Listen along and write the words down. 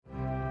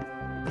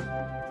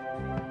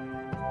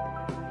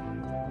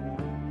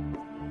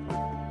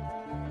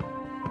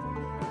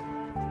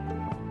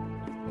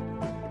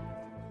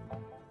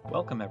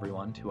Welcome,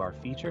 everyone, to our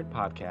featured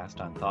podcast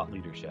on thought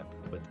leadership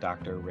with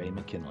Dr. Ray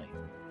McKinley.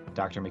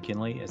 Dr.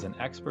 McKinley is an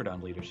expert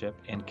on leadership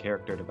and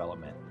character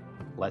development.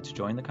 Let's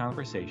join the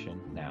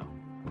conversation now.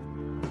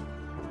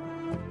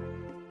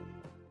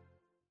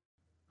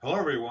 Hello,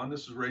 everyone.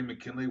 This is Ray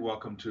McKinley.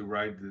 Welcome to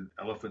Ride the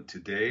Elephant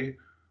Today,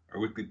 our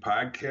weekly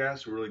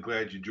podcast. We're really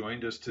glad you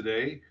joined us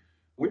today.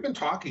 We've been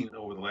talking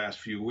over the last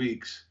few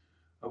weeks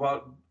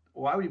about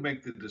why we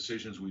make the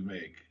decisions we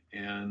make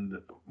and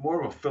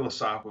more of a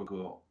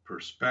philosophical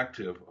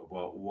perspective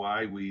about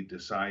why we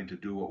decide to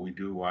do what we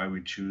do, why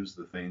we choose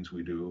the things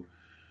we do.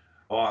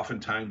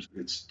 Oftentimes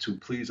it's to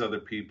please other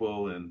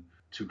people and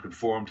to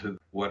conform to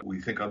what we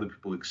think other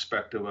people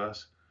expect of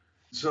us.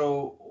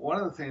 So one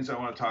of the things I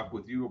want to talk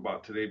with you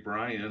about today,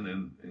 Brian,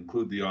 and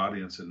include the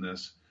audience in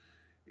this,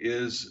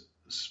 is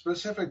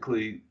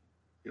specifically,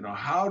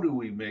 how do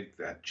we make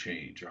that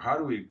change? Or how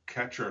do we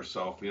catch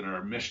ourselves in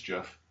our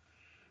mischief?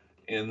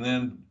 And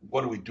then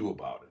what do we do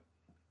about it?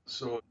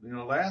 So,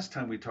 last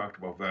time we talked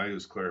about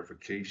values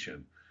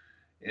clarification.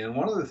 And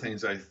one of the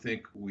things I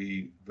think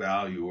we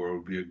value, or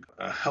would be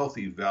a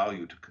healthy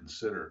value to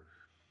consider,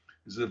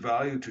 is the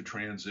value to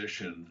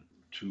transition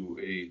to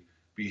a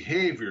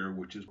behavior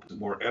which is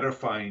more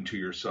edifying to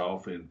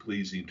yourself and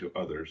pleasing to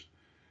others.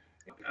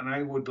 And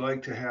I would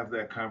like to have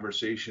that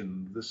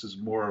conversation. This is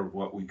more of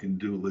what we can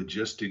do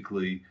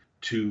logistically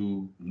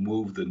to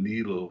move the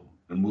needle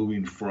and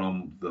moving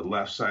from the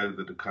left side of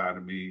the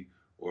dichotomy,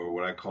 or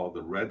what I call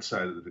the red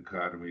side of the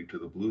dichotomy, to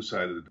the blue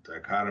side of the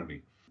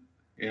dichotomy.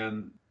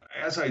 And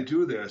as I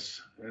do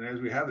this, and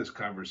as we have this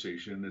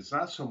conversation, it's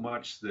not so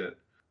much that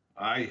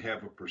I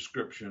have a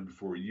prescription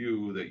for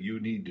you that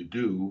you need to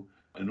do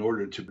in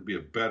order to be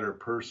a better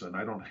person.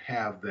 I don't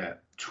have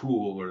that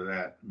tool or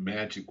that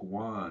magic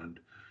wand.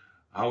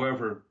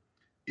 However,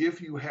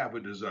 if you have a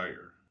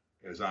desire,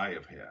 as I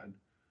have had,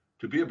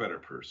 to be a better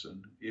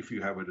person, if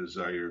you have a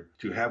desire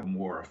to have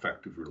more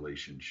effective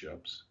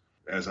relationships,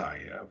 as I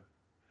have,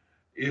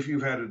 if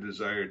you've had a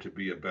desire to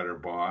be a better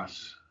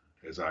boss,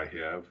 as I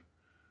have,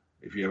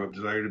 if you have a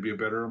desire to be a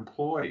better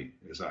employee,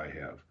 as I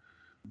have,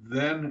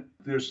 then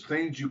there's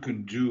things you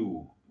can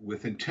do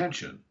with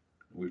intention.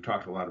 We've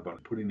talked a lot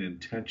about putting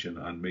intention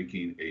on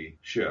making a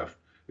shift.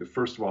 It,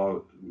 first of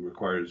all,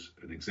 requires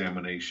an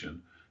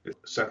examination.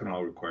 Second of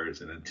all,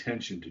 requires an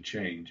intention to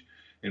change.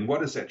 And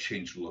what does that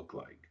change look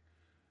like?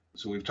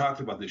 So we've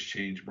talked about this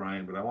change,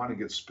 Brian, but I want to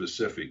get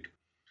specific.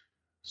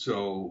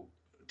 So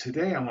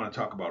today I want to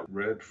talk about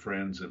red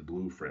friends and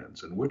blue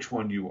friends and which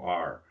one you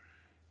are.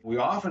 We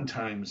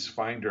oftentimes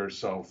find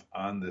ourselves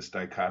on this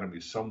dichotomy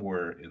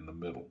somewhere in the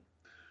middle.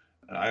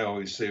 And I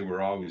always say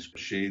we're always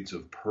shades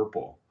of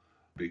purple,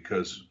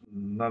 because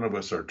none of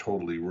us are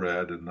totally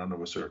red and none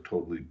of us are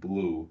totally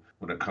blue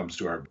when it comes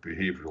to our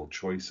behavioral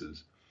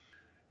choices.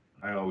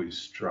 I always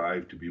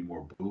strive to be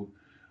more blue,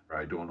 or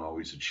I don't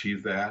always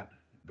achieve that.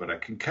 But I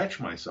can catch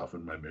myself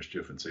in my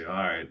mischief and say, all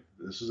right,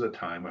 this is a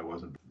time I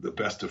wasn't the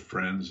best of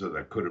friends that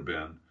I could have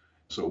been.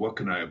 So what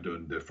can I have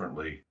done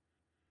differently?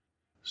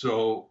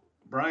 So,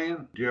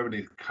 Brian, do you have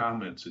any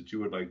comments that you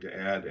would like to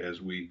add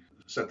as we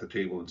set the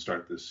table and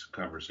start this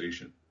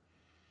conversation?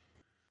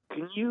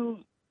 Can you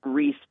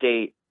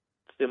restate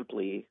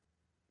simply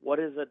what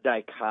is a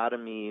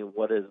dichotomy,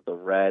 what is the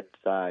red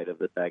side of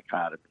the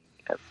dichotomy,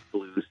 and the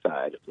blue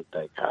side of the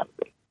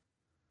dichotomy?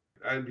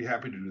 I'd be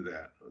happy to do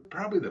that.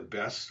 Probably the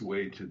best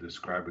way to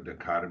describe a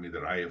dichotomy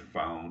that I have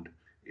found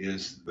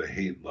is the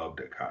hate-love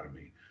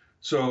dichotomy.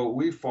 So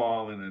we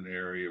fall in an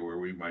area where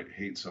we might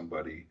hate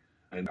somebody,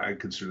 and I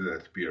consider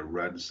that to be a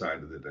red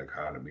side of the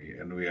dichotomy.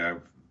 And we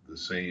have the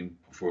same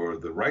for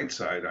the right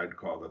side. I'd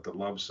call that the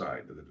love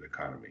side of the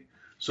dichotomy.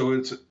 So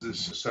it's this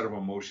set of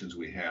emotions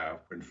we have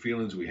and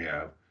feelings we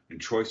have and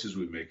choices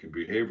we make and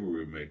behavior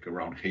we make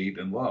around hate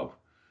and love.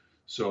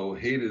 So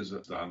hate is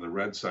on the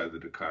red side of the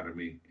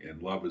dichotomy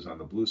and love is on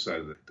the blue side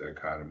of the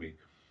dichotomy.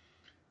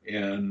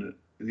 And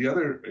the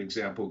other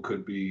example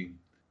could be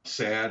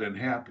sad and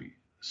happy.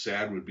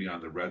 Sad would be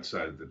on the red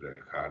side of the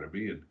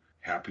dichotomy and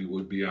happy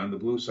would be on the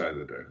blue side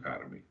of the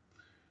dichotomy.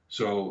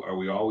 So are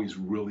we always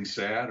really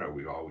sad? Are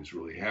we always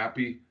really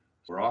happy?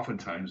 We're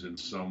oftentimes in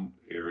some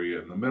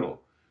area in the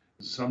middle.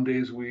 Some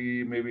days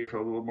we maybe are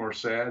a little more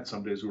sad.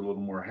 Some days we're a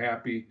little more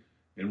happy.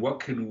 And what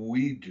can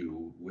we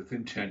do with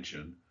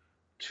intention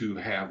to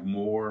have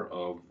more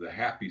of the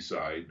happy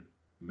side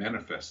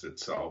manifest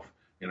itself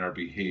in our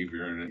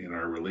behavior and in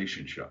our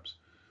relationships?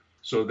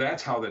 So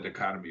that's how the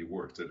dichotomy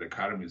works. The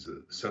dichotomy is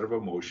a set of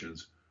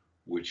emotions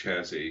which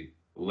has a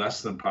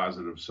less than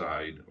positive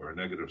side or a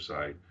negative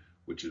side,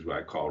 which is what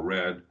I call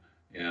red,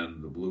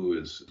 and the blue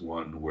is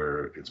one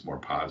where it's more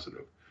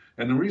positive.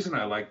 And the reason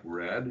I like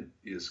red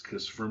is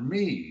because for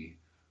me,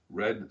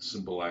 red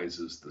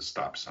symbolizes the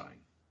stop sign.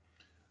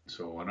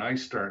 So when I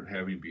start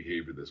having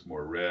behavior that's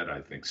more red,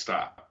 I think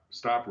stop,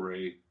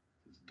 Ray,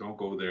 don't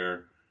go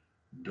there,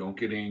 don't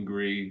get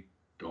angry,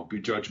 don't be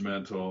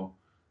judgmental,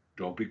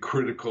 don't be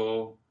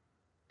critical,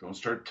 Don't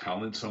start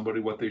telling somebody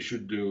what they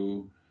should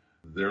do.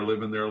 They're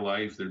living their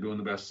life. They're doing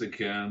the best they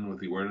can with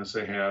the awareness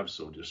they have.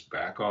 So just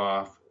back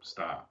off,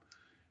 stop.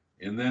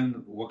 And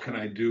then what can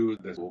I do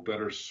that will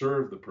better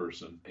serve the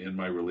person in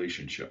my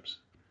relationships?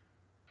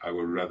 I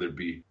would rather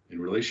be in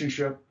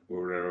relationship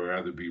or would I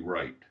rather be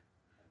right?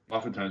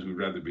 Oftentimes we'd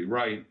rather be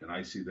right. And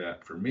I see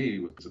that for me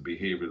with the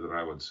behavior that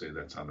I would say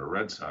that's on the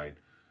red side,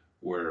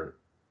 where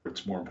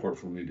it's more important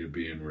for me to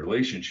be in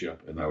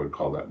relationship. And I would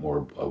call that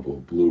more of a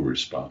blue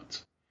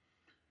response.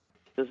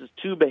 This is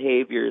two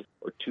behaviors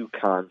or two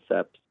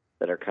concepts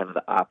that are kind of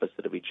the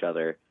opposite of each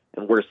other,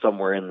 and we're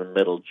somewhere in the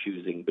middle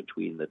choosing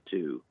between the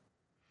two.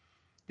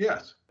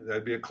 Yes,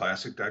 that'd be a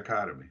classic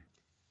dichotomy.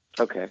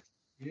 Okay.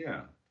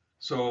 Yeah.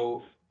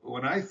 So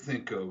when I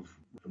think of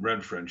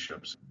red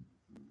friendships,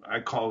 I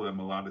call them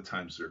a lot of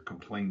times they're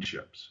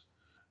complainships.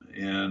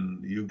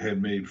 And you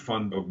had made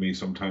fun of me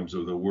sometimes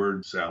of the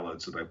word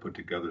salads that I put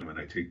together when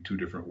I take two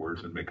different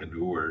words and make a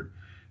new word.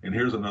 And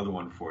here's another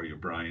one for you,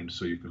 Brian,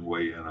 so you can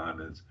weigh in on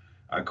it.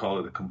 I call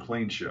it a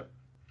complainship,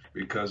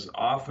 because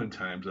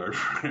oftentimes our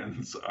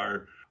friends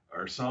are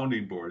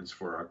sounding boards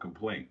for our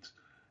complaints.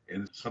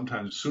 And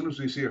sometimes as soon as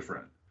we see a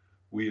friend,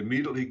 we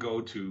immediately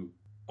go to,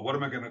 what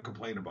am I going to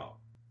complain about?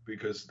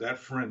 Because that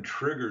friend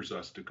triggers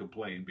us to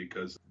complain,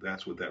 because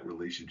that's what that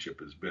relationship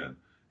has been,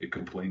 a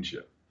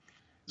complainship.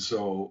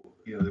 So,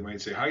 they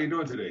might say, how you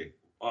doing today?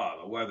 Oh,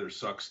 the weather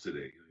sucks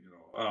today.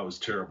 Oh, it was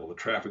terrible. The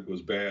traffic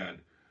was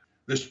bad.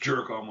 This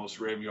jerk almost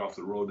ran me off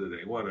the road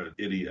today. What an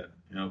idiot.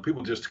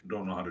 People just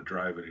don't know how to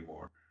drive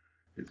anymore.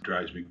 It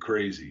drives me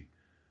crazy.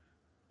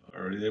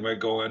 Or they might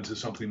go into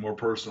something more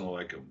personal,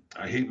 like,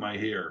 I hate my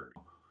hair.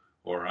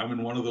 Or I'm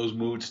in one of those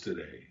moods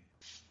today.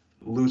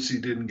 Lucy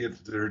didn't get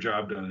her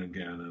job done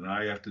again, and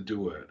I have to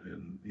do it.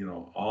 And,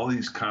 all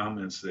these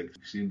comments that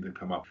seem to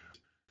come up.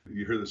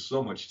 You hear this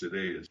so much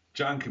today, is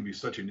John can be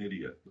such an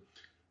idiot.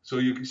 So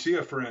you can see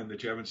a friend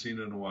that you haven't seen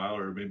in a while,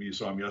 or maybe you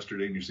saw him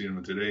yesterday and you're seeing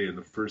him today, and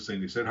the first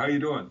thing he said, how you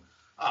doing?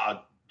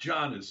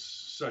 John is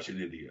such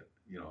an idiot.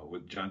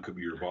 John could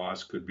be your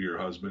boss, could be your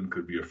husband,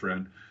 could be a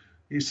friend.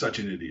 He's such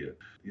an idiot.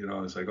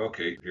 It's like,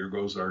 okay, here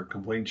goes our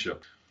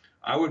complainship.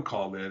 I would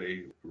call that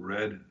a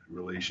red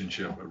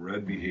relationship, a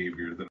red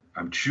behavior that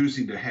I'm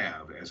choosing to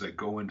have as I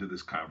go into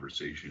this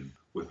conversation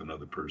with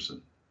another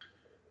person.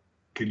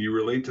 Can you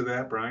relate to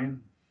that,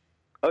 Brian?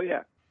 Oh,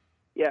 yeah.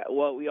 Yeah,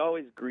 well, we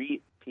always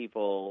greet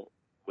people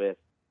with,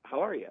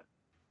 how are you?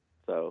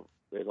 So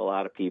there's a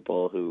lot of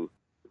people who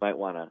might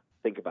want to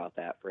think about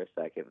that for a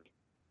second.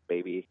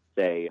 Maybe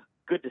say,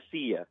 good to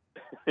see you,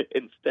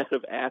 instead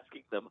of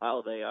asking them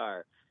how they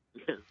are.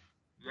 Because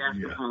you ask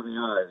them how they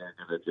are, they're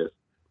going to just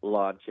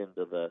launch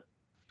into the...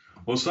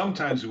 Well,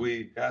 sometimes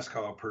we ask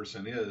how a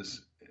person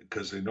is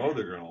because they know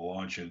they're going to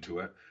launch into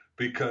it,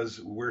 because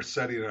we're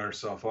setting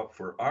ourselves up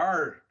for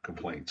our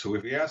complaint. So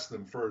if we ask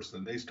them first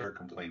and they start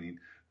complaining,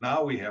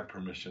 now we have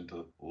permission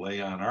to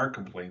lay on our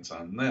complaints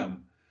on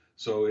them.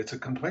 So it's a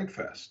complaint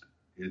fest.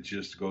 It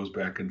just goes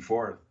back and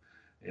forth.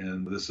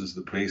 And this is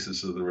the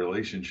basis of the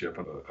relationship.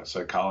 A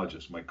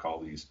psychologist might call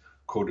these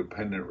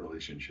codependent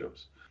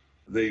relationships.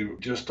 They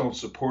just don't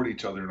support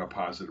each other in a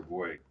positive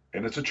way.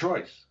 And it's a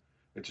choice.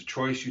 It's a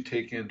choice you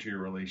take into your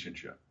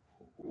relationship.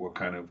 What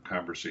kind of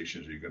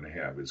conversations are you going to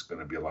have? Is it going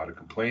to be a lot of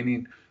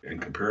complaining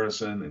and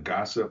comparison and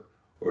gossip,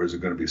 or is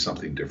it going to be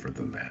something different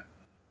than that?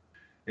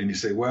 And you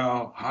say,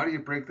 well, how do you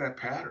break that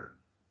pattern?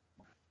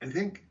 I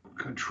think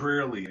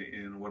contrarily,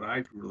 and what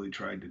I've really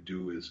tried to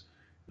do is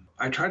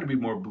I try to be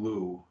more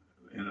blue.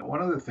 And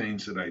one of the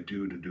things that I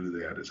do to do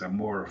that is I'm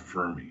more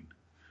affirming.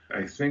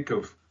 I think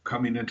of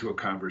coming into a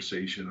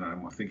conversation, and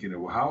I'm thinking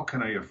of, well, how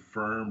can I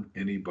affirm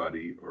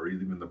anybody or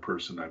even the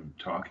person I'm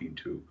talking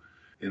to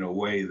in a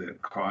way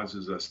that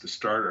causes us to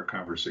start our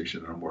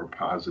conversation on a more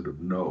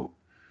positive note?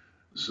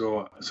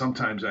 So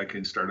sometimes I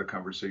can start a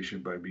conversation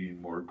by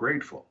being more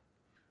grateful.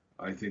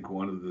 I think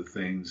one of the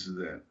things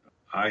that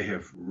I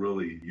have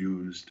really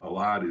used a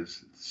lot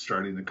is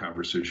starting the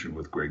conversation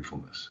with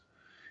gratefulness.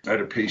 I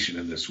had a patient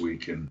in this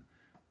week, and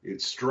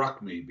it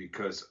struck me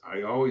because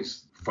I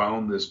always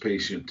found this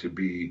patient to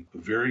be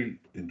very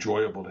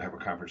enjoyable to have a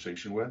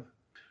conversation with.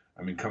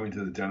 I mean, coming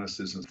to the dentist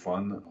isn't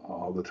fun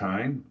all the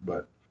time,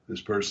 but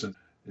this person,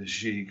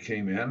 she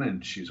came in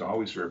and she's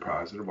always very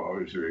positive,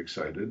 always very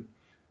excited.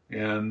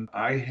 And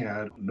I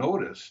had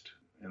noticed,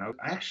 and I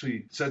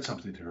actually said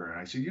something to her, and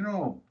I said,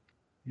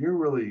 you're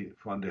really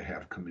fun to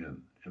have come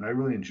in, and I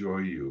really enjoy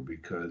you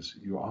because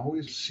you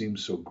always seem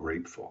so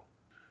grateful.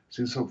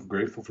 Seem so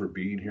grateful for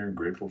being here and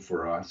grateful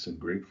for us and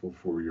grateful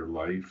for your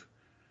life.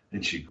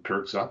 And she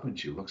perks up and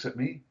she looks at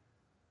me.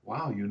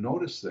 Wow, you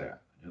noticed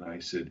that? And I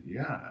said,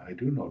 yeah, I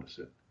do notice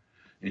it.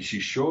 And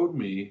she showed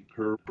me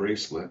her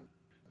bracelet,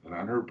 and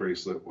on her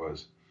bracelet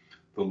was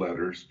the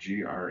letters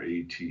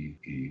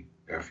GRATEFULNESS.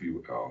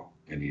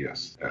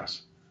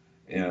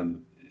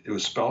 And it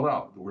was spelled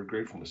out, the word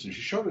gratefulness. And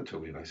she showed it to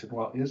me. And I said,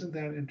 well, isn't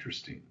that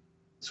interesting?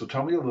 So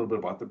tell me a little bit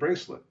about the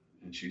bracelet.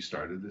 And she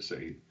started to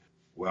say,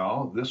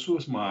 well, this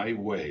was my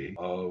way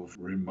of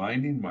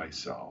reminding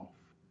myself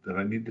that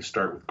I need to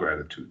start with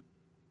gratitude.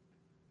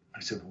 I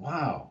said,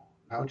 wow,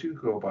 How'd you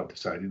go about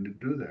deciding to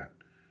do that?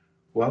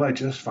 Well, I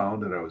just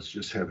found that I was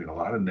just having a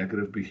lot of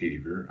negative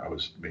behavior. I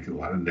was making a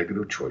lot of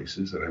negative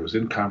choices, and I was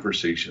in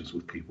conversations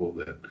with people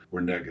that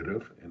were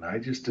negative. And I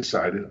just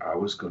decided I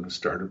was going to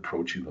start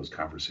approaching those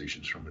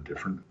conversations from a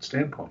different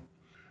standpoint.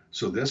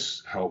 So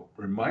this helped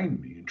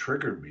remind me and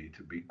trigger me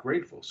to be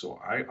grateful. So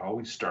I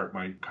always start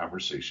my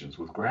conversations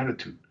with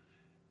gratitude.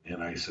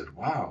 And I said,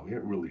 wow,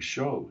 it really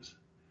shows.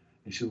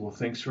 He said, well,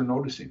 thanks for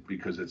noticing,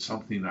 because it's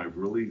something I've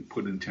really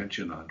put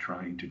intention on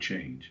trying to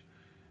change.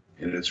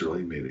 And it's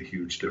really made a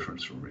huge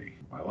difference for me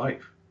in my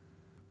life.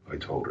 I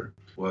told her,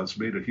 well, it's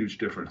made a huge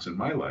difference in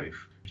my life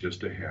just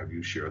to have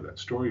you share that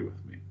story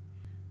with me.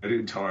 I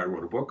didn't tell her I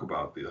wrote a book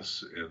about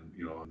this,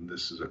 and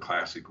this is a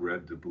classic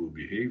red to blue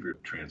behavior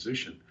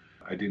transition.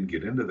 I didn't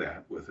get into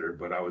that with her,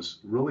 but I was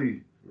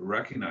really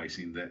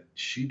recognizing that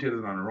she did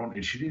it on her own,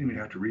 and she didn't even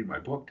have to read my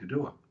book to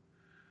do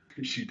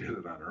it. She did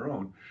it on her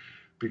own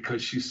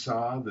because she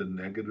saw the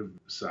negative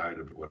side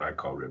of what I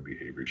call red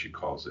behavior. She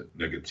calls it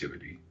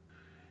negativity.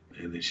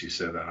 And then she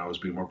said, I was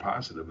being more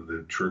positive, and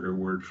the trigger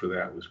word for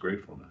that was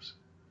gratefulness.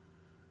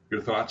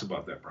 Your thoughts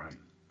about that, Brian?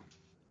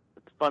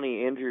 It's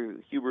funny,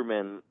 Andrew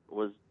Huberman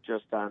was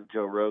just on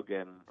Joe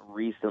Rogan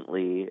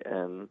recently,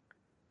 and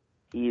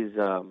he's,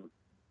 well,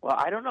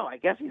 I don't know, I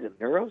guess he's a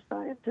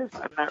neuroscientist.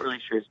 I'm not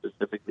really sure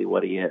specifically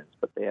what he is,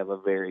 but they have a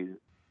very,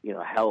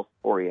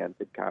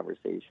 health-oriented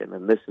conversation,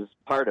 and this is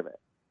part of it.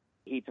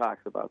 He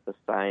talks about the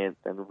science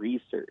and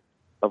research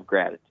of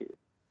gratitude.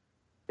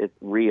 It's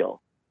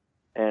real.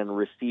 And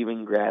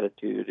receiving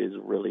gratitude is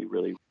really,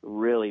 really,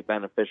 really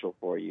beneficial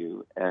for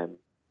you. And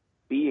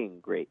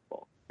being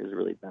grateful is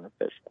really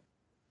beneficial.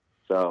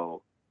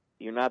 So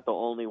you're not the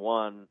only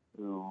one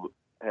who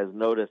has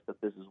noticed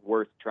that this is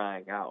worth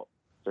trying out,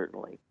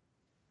 certainly.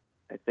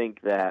 I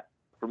think that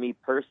for me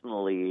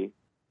personally,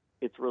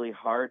 it's really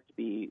hard to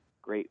be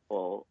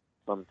grateful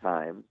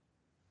sometimes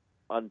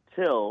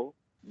until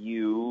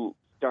you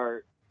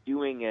start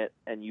doing it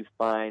and you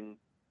find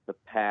the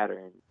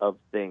pattern of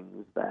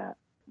things that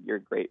you're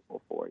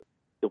grateful for.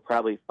 You'll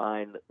probably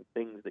find that the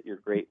things that you're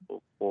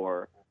grateful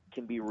for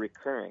can be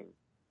recurring.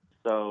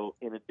 So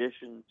in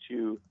addition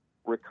to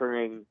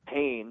recurring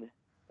pain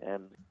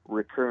and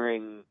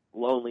recurring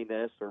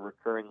loneliness or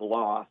recurring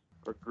loss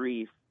or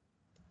grief,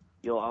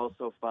 you'll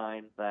also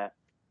find that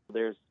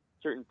there's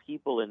certain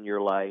people in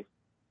your life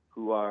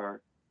who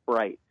are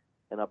bright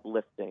and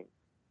uplifting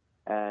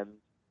and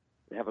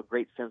have a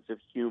great sense of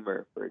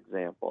humor, for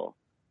example.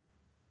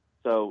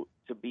 So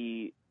to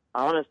be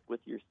honest with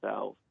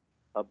yourself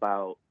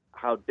about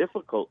how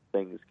difficult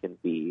things can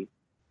be,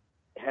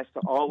 it has to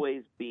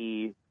always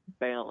be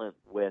balanced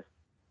with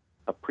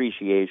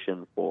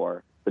appreciation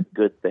for the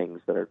good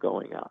things that are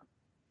going on.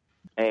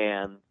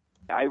 And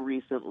I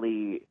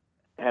recently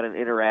had an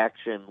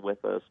interaction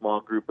with a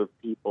small group of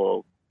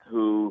people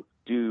who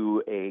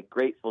do a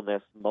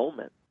gratefulness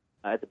moment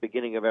at the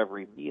beginning of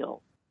every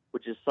meal,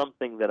 which is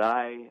something that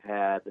I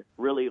had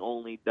really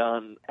only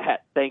done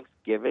at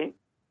Thanksgiving,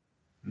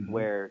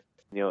 where,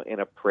 in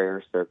a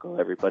prayer circle,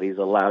 everybody's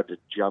allowed to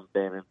jump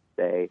in and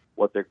say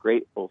what they're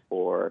grateful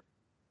for.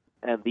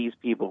 And these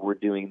people were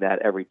doing that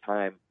every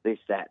time they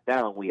sat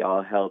down. We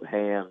all held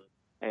hands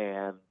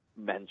and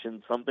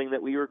mentioned something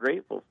that we were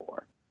grateful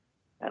for.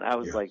 And I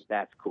was like,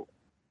 that's cool.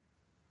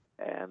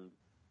 And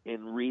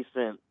in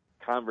recent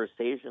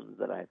conversations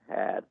that I've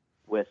had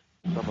with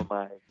some of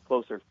my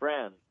closer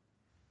friends,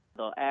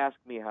 they'll ask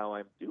me how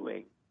I'm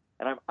doing,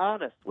 and I'm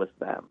honest with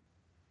them.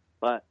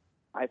 But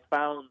I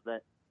found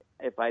that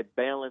if I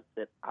balance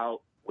it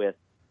out with,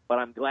 but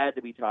I'm glad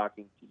to be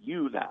talking to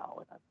you now,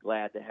 and I'm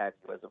glad to have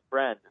you as a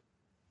friend,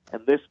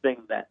 and this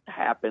thing that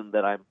happened,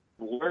 that I'm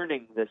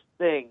learning this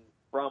thing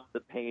from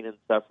the pain and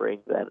suffering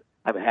that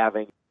I'm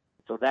having,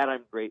 so that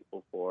I'm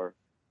grateful for,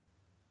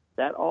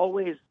 that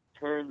always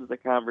turns the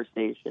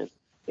conversation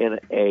in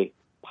a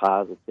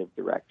positive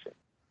direction.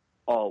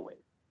 Always.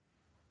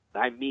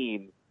 I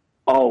mean,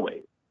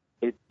 always.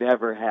 It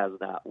never has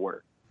not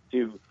worked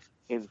to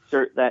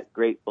insert that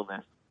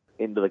gratefulness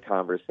into the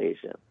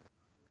conversation.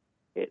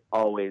 It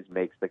always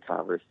makes the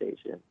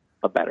conversation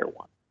a better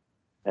one.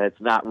 And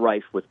it's not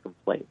rife with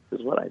complaints,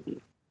 is what I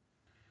mean.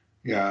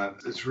 Yeah,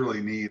 it's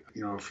really neat.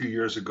 A few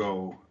years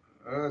ago,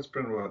 it's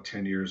been about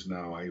 10 years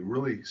now, I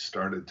really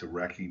started to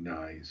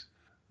recognize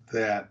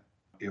that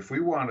if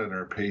we wanted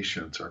our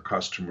patients, our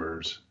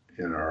customers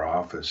in our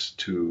office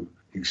to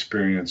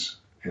experience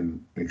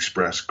and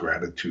express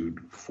gratitude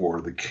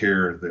for the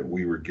care that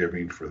we were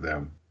giving for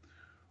them,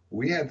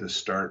 we had to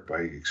start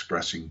by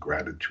expressing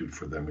gratitude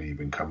for them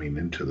even coming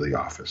into the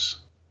office.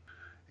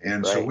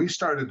 And so we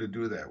started to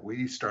do that.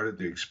 We started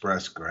to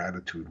express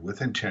gratitude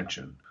with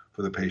intention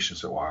for the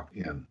patients that walk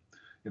in.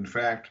 In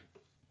fact,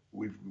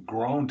 we've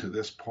grown to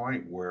this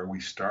point where we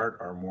start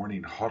our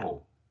morning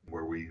huddle,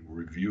 where we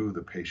review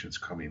the patients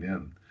coming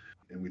in.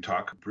 And we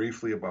talk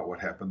briefly about what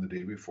happened the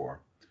day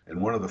before.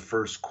 And one of the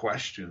first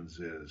questions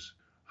is,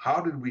 how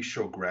did we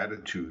show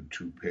gratitude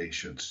to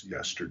patients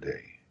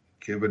yesterday?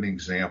 Give an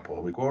example.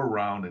 We go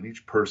around and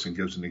each person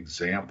gives an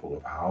example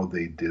of how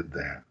they did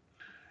that.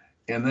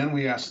 And then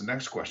we asked the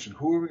next question,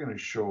 who are we going to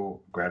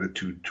show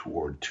gratitude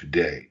toward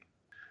today?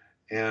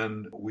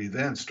 And we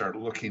then start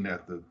looking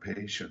at the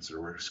patients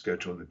that we're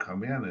scheduled to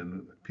come in,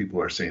 and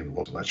people are saying,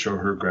 well, let's show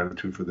her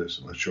gratitude for this,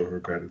 and let's show her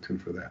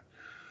gratitude for that.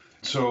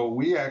 So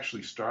we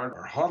actually start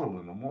our huddle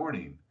in the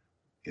morning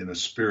in a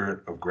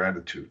spirit of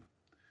gratitude.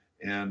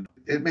 And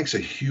it makes a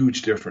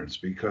huge difference,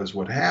 because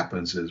what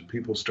happens is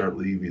people start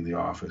leaving the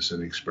office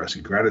and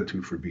expressing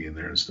gratitude for being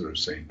there instead of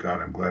saying,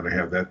 God, I'm glad I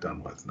have that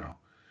done with now.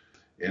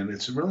 And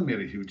it's really made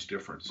a huge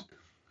difference.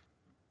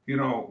 You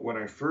know, when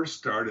I first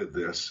started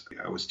this,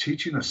 I was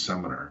teaching a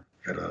seminar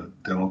at a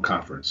dental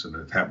conference, and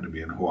it happened to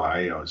be in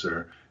Hawaii. I was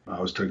there.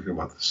 I was talking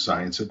about the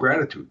science of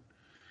gratitude.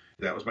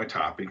 That was my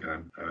topic,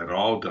 and I had it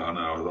all done.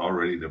 I was all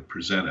ready to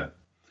present it.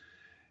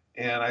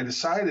 And I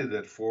decided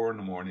at 4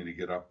 a.m. to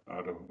get up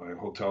out of my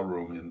hotel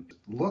room and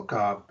look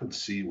up and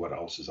see what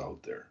else is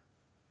out there.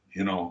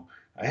 You know,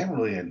 I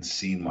hadn't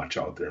seen much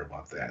out there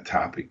about that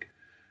topic.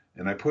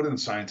 And I put in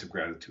Science of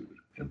Gratitude.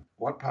 And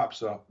what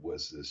pops up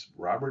was this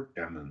Robert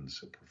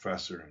Emmons, a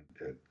professor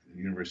at the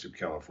University of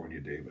California,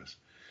 Davis.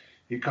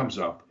 He comes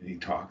up and he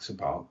talks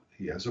about,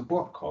 he has a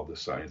book called The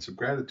Science of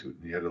Gratitude.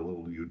 And he had a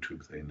little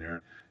YouTube thing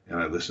there.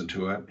 And I listened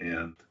to it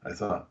and I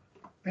thought,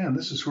 man,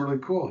 this is really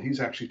cool. He's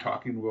actually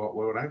talking about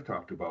what I've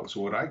talked about.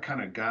 So what I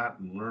kind of got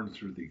and learned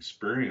through the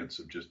experience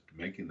of just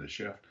making the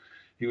shift,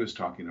 he was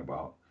talking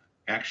about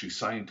actually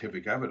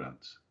scientific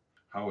evidence,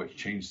 how it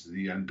changed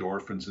the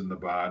endorphins in the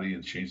body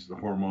and changed the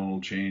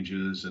hormonal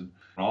changes and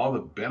all the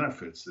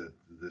benefits that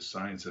this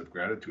science of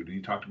gratitude. And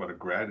he talked about a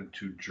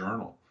gratitude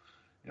journal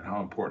and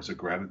how important a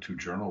gratitude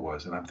journal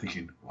was. And I'm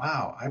thinking,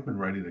 wow, I've been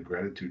writing a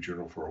gratitude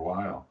journal for a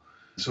while.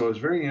 So it was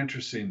very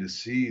interesting to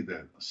see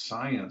that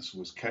science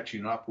was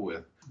catching up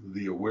with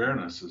the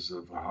awarenesses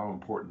of how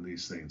important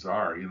these things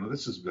are. You know,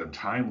 this has been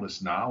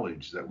timeless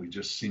knowledge that we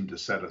just seem to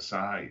set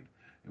aside,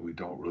 and we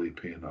don't really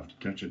pay enough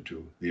attention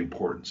to the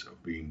importance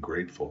of being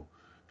grateful,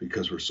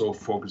 because we're so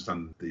focused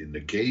on the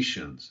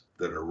negations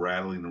that are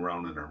rattling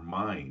around in our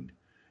mind.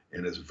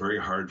 And it's very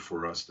hard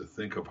for us to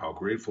think of how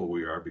grateful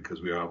we are,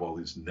 because we have all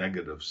these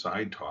negative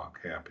side talk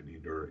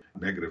happening, or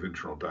negative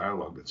internal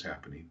dialogue that's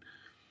happening.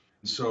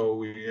 So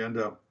we end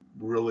up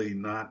really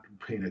not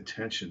paying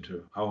attention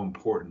to how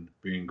important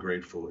being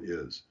grateful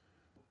is.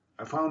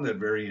 I found that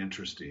very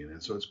interesting.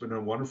 And so it's been a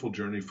wonderful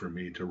journey for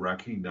me to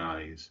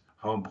recognize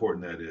how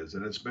important that is.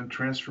 And it's been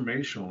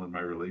transformational in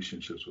my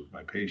relationships with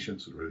my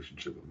patients, the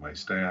relationship with my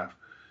staff.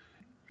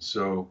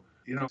 So,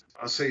 you know,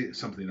 I'll say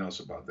something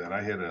else about that.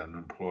 I had an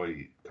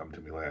employee come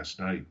to me last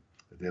night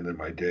at the end of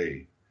my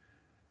day.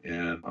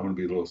 And I'm going to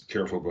be a little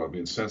careful about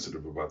being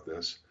sensitive about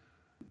this.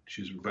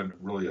 She's been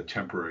really a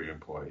temporary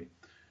employee.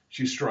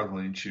 She's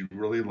struggling. She'd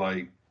really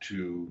like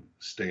to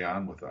stay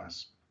on with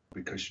us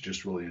because she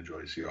just really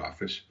enjoys the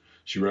office.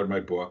 She read my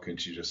book and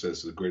she just says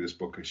it's the greatest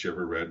book she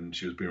ever read, and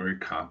she was being very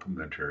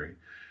complimentary.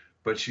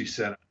 But she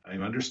said, I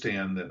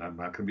understand that I'm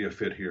not going to be a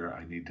fit here.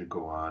 I need to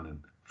go on and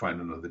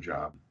find another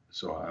job.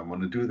 So I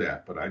want to do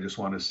that. But I just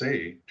want to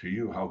say to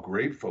you how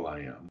grateful I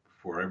am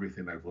for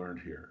everything I've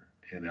learned here,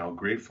 and how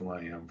grateful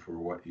I am for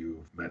what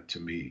you've meant to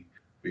me.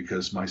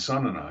 Because my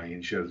son and I,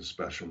 and she has a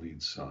special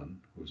needs son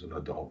who's an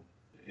adult,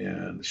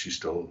 and she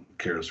still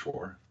cares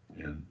for.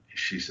 And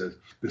she says,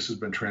 this has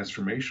been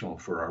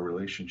transformational for our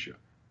relationship.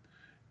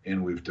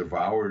 And we've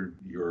devoured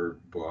your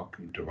book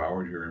and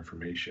devoured your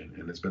information,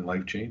 and it's been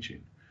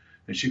life-changing.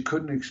 And she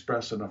couldn't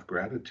express enough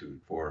gratitude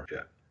for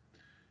it.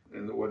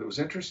 And what was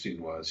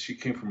interesting was she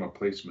came from a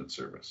placement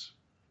service.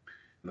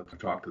 And I've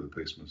talked to the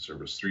placement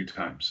service 3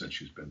 times since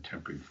she's been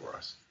temping for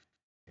us.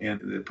 And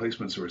the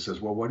placement service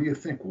says, well, what do you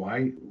think?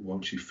 Why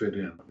won't she fit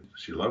in?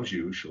 She loves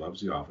you. She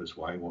loves the office.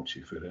 Why won't she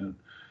fit in?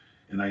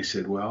 And I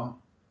said, well,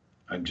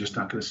 I'm just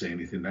not going to say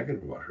anything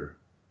negative about her.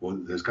 Well,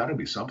 there's got to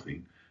be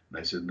something. And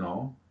I said,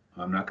 no,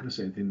 I'm not going to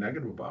say anything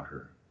negative about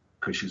her,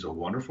 because she's a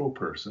wonderful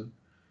person.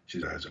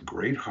 She has a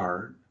great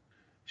heart.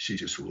 She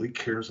just really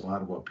cares a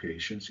lot about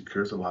patients. She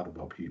cares a lot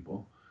about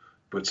people.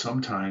 But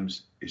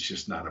sometimes it's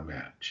just not a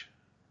match.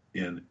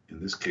 And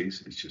in this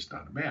case, it's just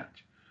not a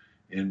match.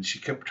 And she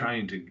kept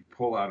trying to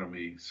pull out of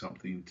me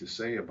something to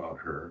say about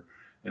her,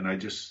 and I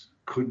just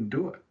couldn't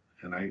do it.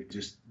 And I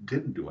just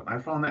didn't do it. And I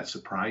found that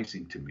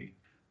surprising to me,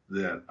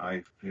 that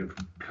I have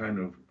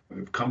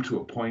I've come to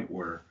a point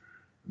where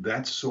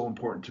that's so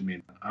important to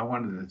me. I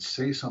wanted to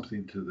say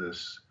something to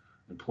this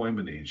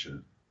employment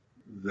agent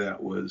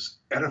that was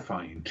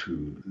edifying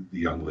to the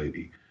young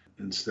lady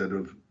instead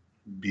of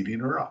beating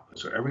her up.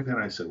 So everything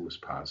I said was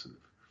positive.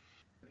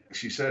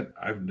 She said,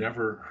 I've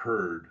never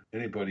heard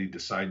anybody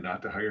decide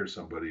not to hire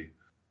somebody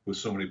with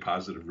so many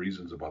positive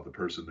reasons about the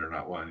person they're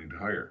not wanting to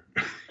hire.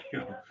 You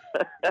know,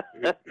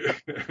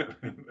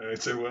 I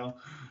said, well,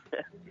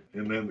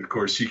 and then of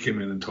course she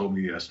came in and told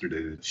me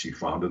yesterday that she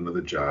found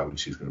another job and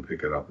she's going to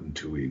pick it up in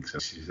 2 weeks.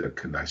 And she said,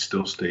 can I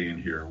still stay in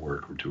here and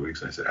work for 2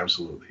 weeks? And I said,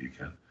 absolutely, you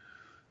can.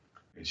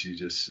 And she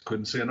just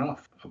couldn't say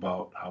enough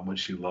about how much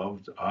she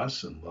loved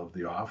us and loved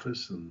the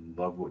office and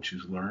loved what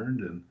she's learned,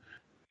 and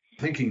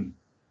thinking,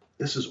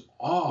 this is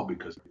all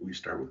because we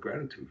start with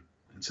gratitude.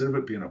 Instead of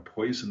it being a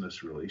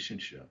poisonous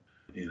relationship,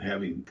 and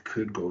having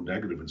could go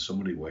negative in so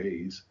many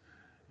ways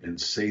and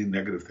say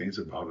negative things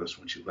about us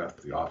when she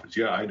left the office.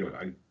 Yeah,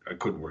 I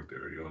couldn't work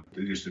there.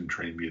 They just didn't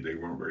train me. They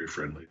weren't very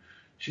friendly.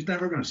 She's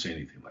never going to say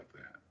anything like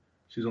that.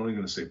 She's only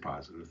going to say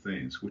positive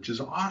things, which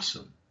is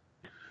awesome.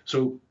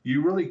 So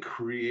you really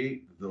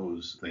create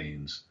those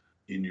things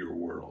in your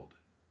world.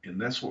 And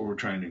that's what we're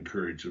trying to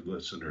encourage the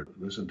listener to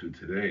listen to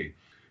today,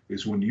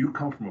 is when you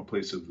come from a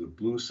place of the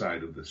blue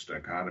side of this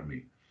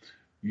dichotomy,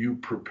 you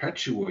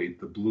perpetuate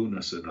the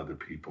blueness in other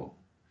people.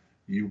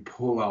 You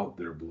pull out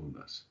their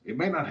blueness. It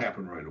may not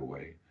happen right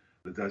away.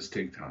 It does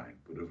take time.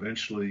 But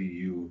eventually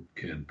you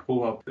can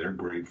pull out their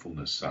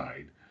gratefulness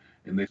side.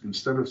 And they,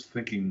 instead of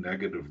thinking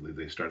negatively,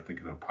 they start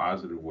thinking of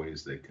positive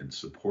ways they can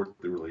support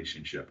the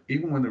relationship,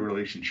 even when the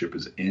relationship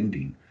is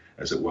ending,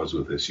 as it was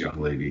with this young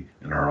lady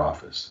in our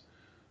office.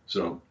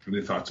 So,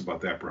 any thoughts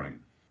about that, Brian?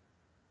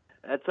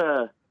 That's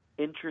a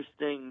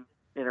interesting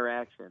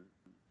interaction.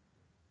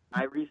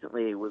 I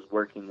recently was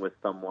working with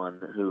someone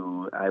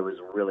who I was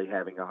really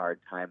having a hard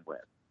time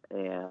with.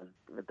 And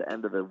at the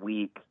end of the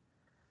week,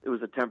 it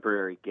was a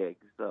temporary gig.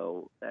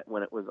 So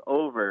when it was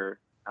over,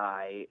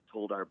 I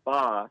told our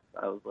boss,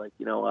 I was like,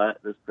 you know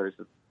what, this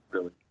person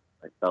really,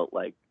 I felt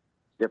like,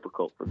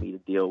 difficult for me to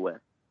deal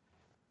with.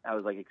 I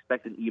was like,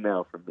 expect an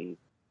email from me.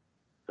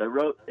 So I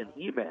wrote an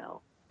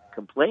email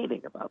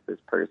complaining about this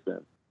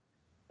person,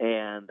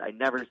 and I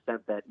never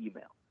sent that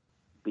email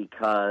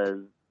because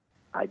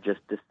I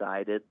just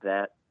decided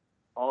that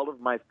all of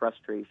my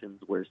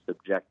frustrations were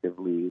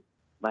subjectively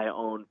my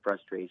own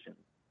frustrations.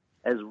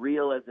 As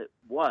real as it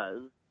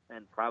was,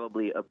 and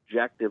probably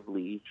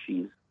objectively,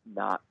 she's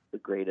not the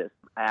greatest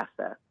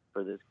asset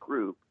for this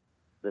group,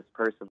 this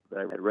person that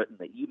I had written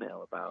the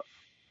email about,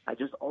 I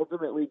just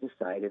ultimately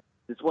decided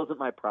this wasn't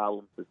my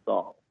problem to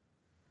solve.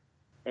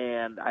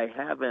 And I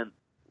haven't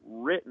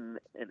written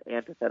an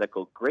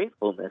antithetical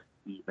gratefulness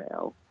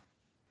email,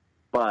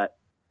 but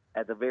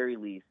at the very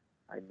least,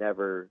 I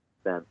never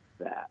sent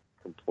that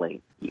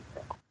complaint email.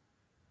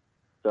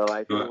 So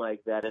I feel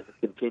like that is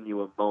a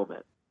continuum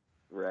moment,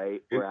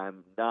 right? Where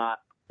I'm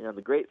not on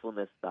the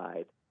gratefulness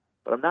side,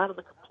 but I'm not on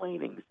the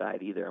complaining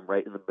side either. I'm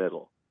right in the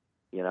middle,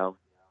 you know?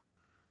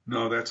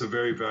 No, that's a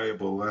very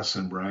valuable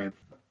lesson, Brian.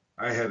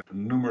 I had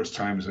numerous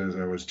times as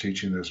I was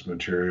teaching this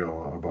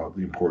material about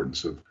the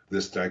importance of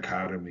this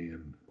dichotomy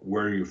and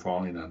where are you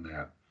falling on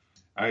that.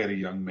 I had a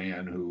young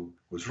man who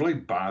was really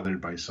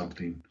bothered by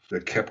something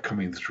that kept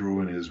coming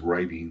through in his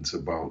writings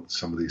about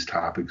some of these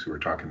topics we were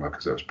talking about,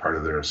 because that was part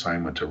of their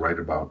assignment to write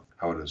about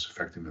how it is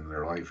affecting them in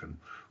their life. And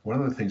one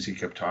of the things he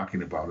kept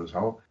talking about is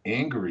how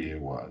angry he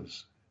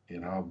was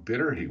and how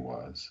bitter he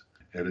was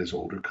at his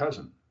older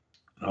cousin.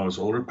 Now, his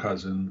older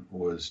cousin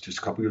was just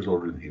a couple years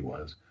older than he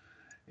was.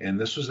 And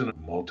this was in a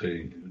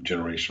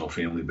multi-generational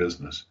family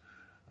business,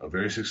 a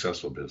very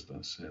successful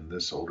business. And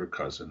this older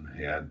cousin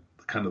had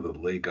kind of the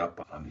leg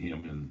up on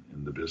him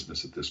in the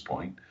business at this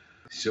point.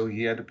 So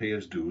he had to pay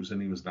his dues,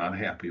 and he was not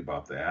happy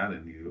about that.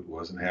 And he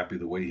wasn't happy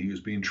the way he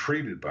was being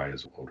treated by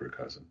his older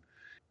cousin.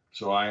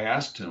 So I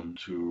asked him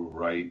to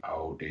write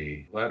out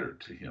a letter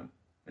to him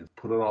and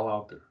put it all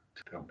out there.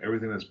 Tell him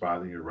everything that's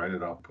bothering you, write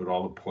it out, put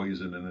all the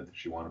poison in it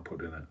that you want to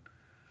put in it.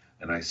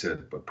 And I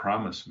said, but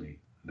promise me,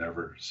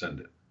 never send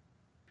it.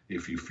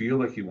 If you feel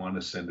like you want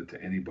to send it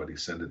to anybody,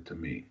 send it to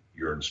me,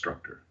 your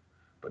instructor,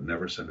 but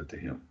never send it to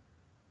him.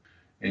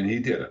 And he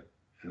did it.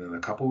 And then a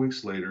couple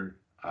weeks later,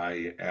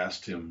 I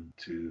asked him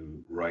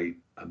to write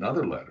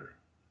another letter,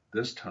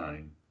 this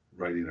time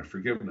writing a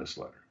forgiveness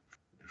letter,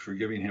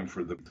 forgiving him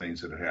for the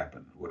things that had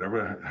happened,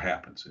 whatever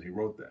happens. And he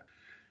wrote that.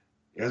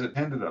 As it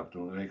ended up,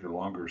 to make a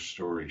longer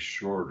story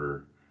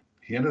shorter,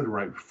 he ended up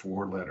writing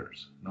 4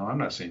 letters. Now, I'm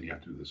not saying you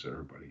have to do this to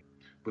everybody,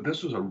 but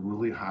this was a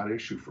really hot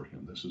issue for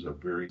him. This was a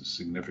very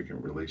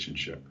significant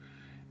relationship.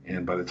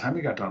 And by the time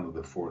he got down to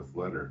the 4th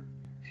letter,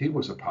 he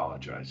was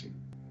apologizing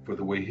for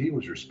the way he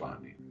was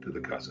responding to the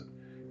cousin.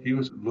 He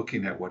was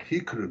looking at what he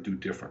could do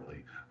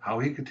differently, how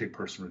he could take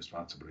personal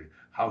responsibility,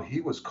 how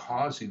he was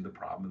causing the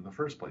problem in the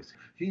first place.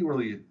 He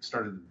really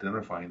started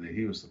identifying that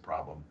he was the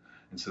problem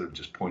instead of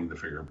just pointing the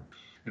finger.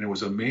 And it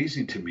was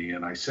amazing to me.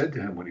 And I said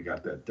to him when he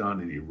got that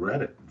done, and he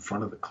read it in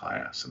front of the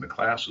class, and the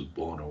class was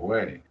blown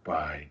away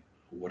by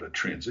what a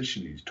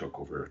transition he took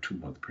over a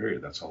 2-month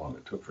period. That's how long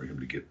it took for him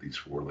to get these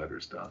 4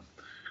 letters done,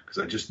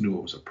 because I just knew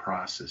it was a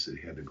process that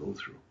he had to go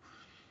through.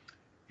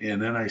 And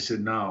then I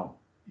said, now,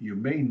 you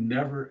may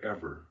never,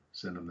 ever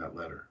send him that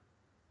letter,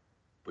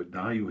 but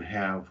now you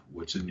have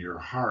what's in your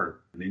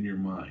heart and in your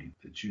mind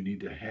that you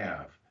need to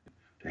have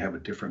a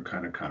different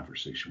kind of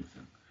conversation with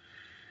him.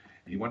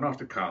 He went off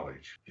to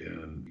college,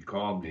 and he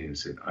called me and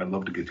said, I'd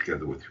love to get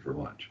together with you for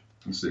lunch.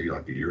 And so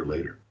like a year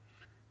later.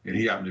 And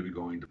he happened to be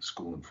going to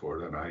school in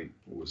Florida, and I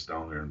was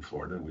down there in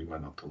Florida, and we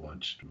went up to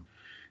lunch.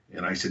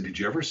 And I said, did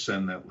you ever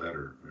send that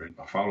letter,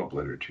 a follow-up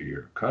letter to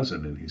your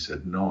cousin? And he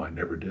said, no, I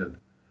never did.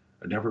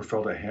 I never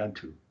felt I had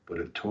to, but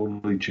it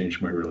totally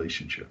changed my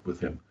relationship with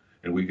him,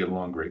 and we get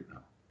along great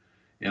now.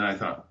 And I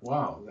thought,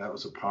 wow, that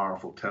was a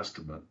powerful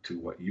testament to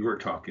what you were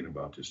talking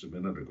about just a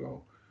minute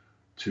ago,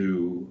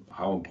 to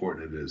how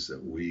important it is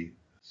that we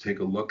take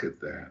a look at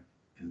that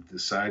and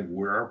decide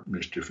where our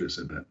mischief is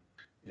in it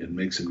and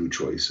make some new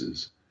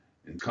choices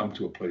and come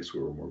to a place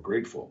where we're more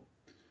grateful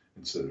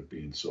instead of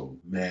being so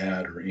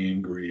mad or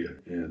angry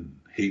and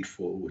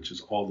hateful, which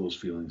is all those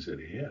feelings that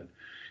he had.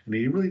 And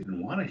he really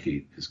didn't want to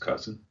hate his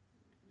cousin.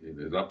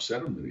 It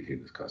upset him that he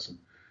hated his cousin.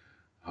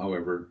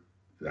 However,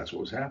 that's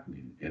what was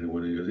happening. And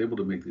when he was able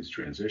to make these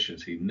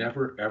transitions, he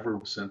never, ever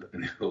sent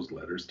any of those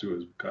letters to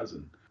his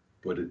cousin,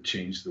 but it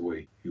changed the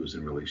way he was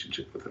in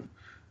relationship with him.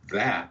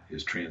 That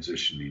is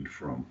transitioning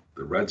from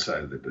the red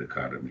side of the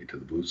dichotomy to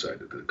the blue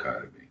side of the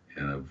dichotomy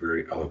in a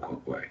very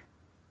eloquent way.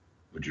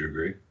 Would you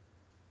agree?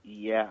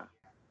 Yeah.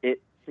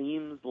 It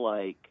seems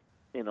like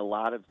in a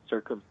lot of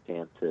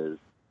circumstances,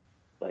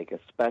 like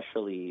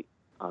especially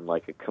on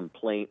like a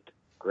complaint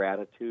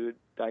gratitude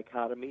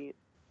dichotomy,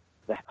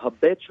 the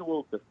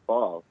habitual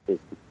default is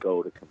to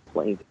go to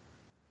complaining.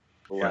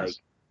 Like, yes.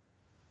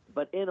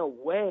 But in a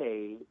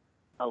way,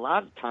 a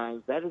lot of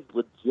times that is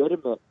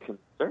legitimate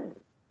concern.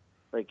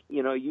 Like,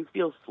 you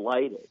feel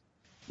slighted.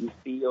 You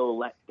feel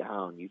let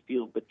down. You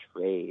feel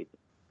betrayed.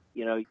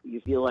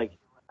 You feel like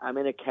I'm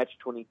in a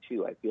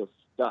catch-22. I feel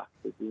stuck.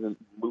 This isn't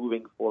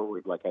moving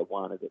forward like I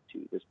wanted it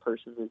to. This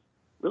person is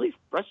really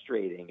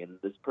frustrating, and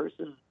this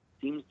person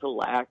seems to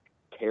lack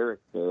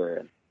character.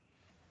 And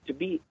to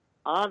be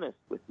honest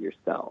with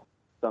yourself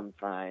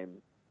sometimes,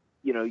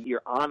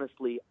 you're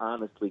honestly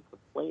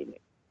complaining.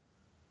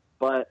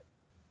 But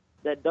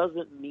that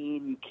doesn't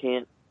mean you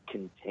can't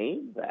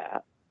contain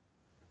that.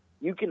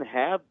 You can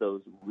have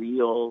those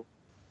real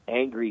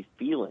angry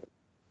feelings.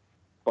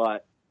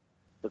 But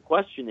the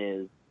question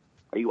is,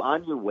 are you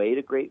on your way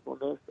to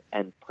gratefulness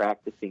and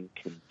practicing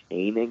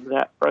containing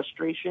that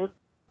frustration?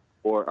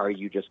 Or are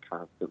you just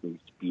constantly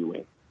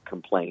spewing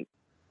complaint?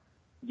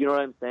 You know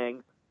what I'm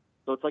saying?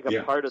 So it's like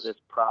a part of this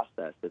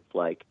process. It's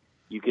like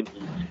you can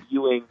be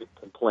spewing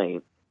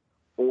complaint,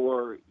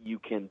 or you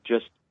can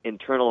just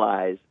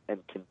internalize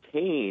and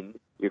contain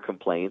your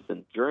complaints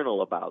and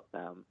journal about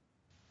them,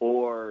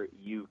 or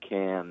you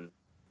can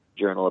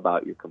journal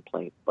about your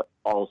complaints, but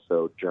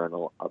also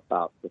journal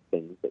about the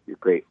things that you're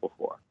grateful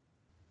for.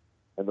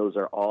 And those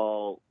are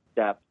all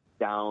steps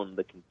down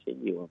the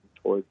continuum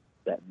towards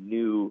that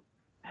new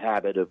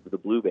habit of the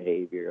blue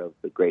behavior of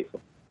the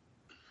grateful.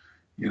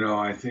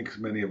 I think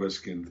many of us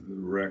can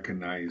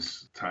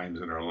recognize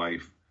times in our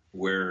life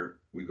where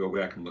we go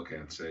back and look at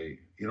and say,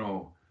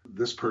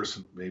 this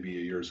person maybe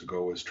years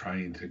ago was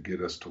trying to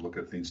get us to look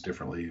at things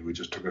differently. It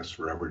just took us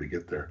forever to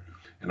get there.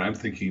 And I'm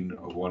thinking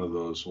of one of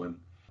those when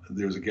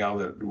there's a gal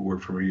that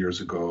worked for me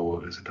years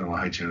ago as a dental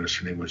hygienist.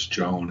 Her name was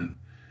Joan. And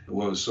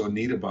what was so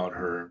neat about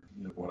her,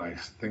 what I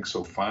think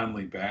so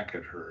fondly back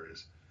at her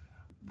is,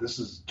 this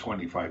is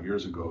 25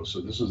 years ago, so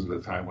this was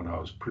the time when I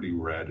was pretty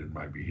red in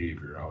my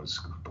behavior. I was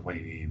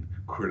complaining,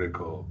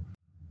 critical,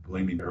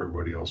 blaming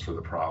everybody else for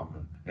the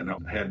problem, and I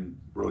hadn't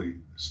really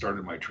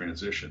started my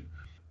transition.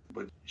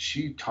 But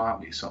she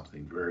taught me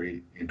something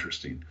very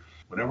interesting.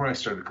 Whenever I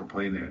started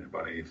complaining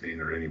about anything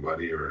or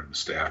anybody or a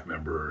staff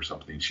member or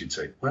something, she'd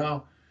say,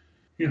 well,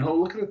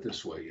 look at it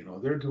this way.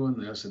 They're doing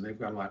this and they've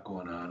got a lot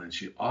going on. And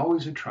she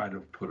always would try to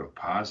put a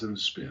positive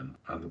spin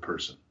on the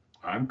person.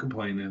 I'm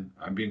complaining.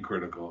 I'm being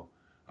critical.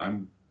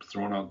 I'm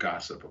throwing out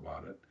gossip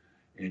about it.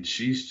 And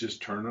she's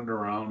just turning it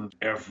around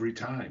every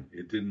time.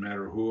 It didn't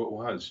matter who it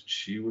was.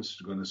 She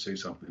was going to say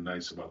something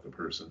nice about the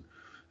person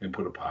and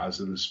put a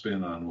positive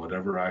spin on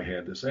whatever I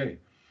had to say.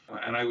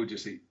 And I would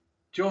just say,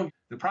 Joan,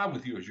 the problem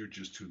with you is you're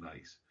just too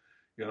nice.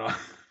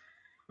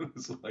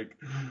 It's like,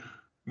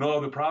 no,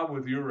 the problem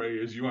with you, Ray,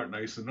 is you aren't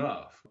nice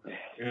enough.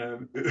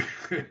 And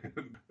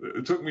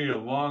it took me a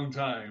long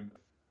time.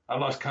 I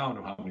lost count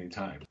of how many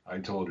times I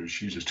told her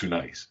she's just too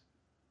nice.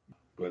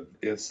 But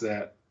it's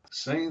that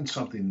saying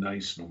something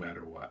nice no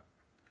matter what,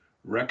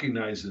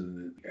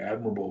 recognizing the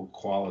admirable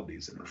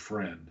qualities in a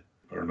friend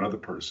or another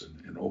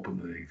person and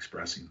openly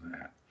expressing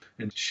that.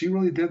 And she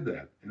really did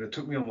that. And it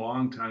took me a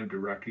long time to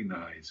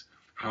recognize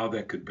how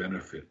that could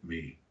benefit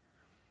me.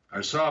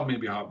 I saw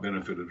maybe how it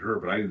benefited her,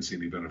 but I didn't see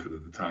any benefit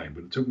at the time.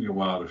 But it took me a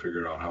while to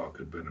figure out how it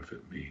could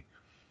benefit me.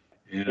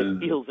 And it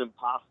feels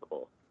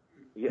impossible.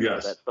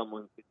 Yes. That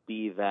someone could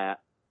be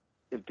that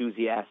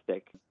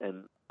enthusiastic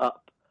and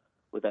up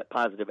with that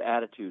positive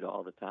attitude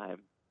all the time.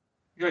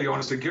 Yeah, you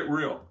want to say, get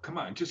real. Come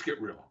on, just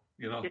get real,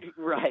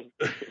 Right.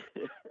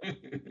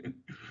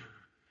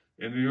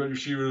 And what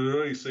she was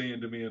really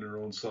saying to me in her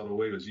own subtle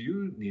way was,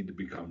 you need to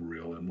become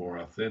real and more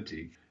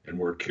authentic and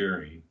more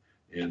caring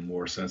and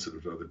more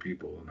sensitive to other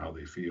people and how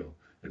they feel,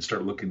 and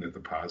start looking at the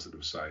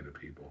positive side of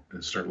people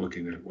and start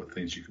looking at what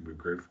things you can be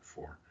grateful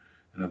for.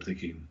 And I'm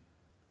thinking,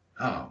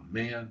 oh,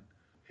 man,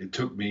 it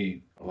took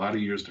me a lot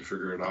of years to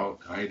figure it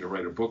out. I had to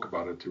write a book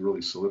about it to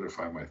really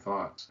solidify my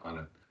thoughts on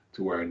it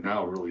to where I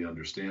now really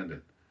understand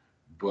it.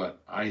 But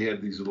I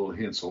had these little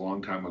hints a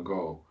long time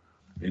ago,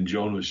 and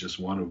Joan was just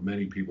one of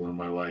many people in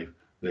my life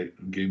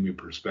that gave me a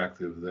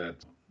perspective that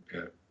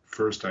at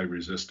first I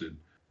resisted,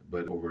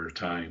 but over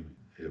time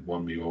it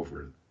won me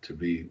over to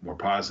be more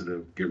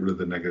positive, get rid of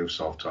the negative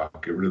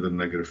self-talk, get rid of the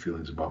negative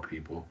feelings about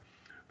people,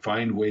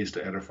 Find ways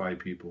to edify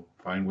people,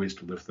 find ways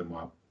to lift them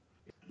up.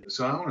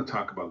 So I want to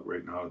talk about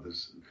right now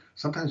this.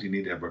 Sometimes you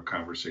need to have a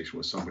conversation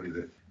with somebody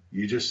that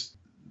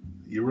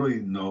you really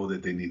know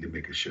that they need to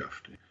make a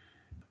shift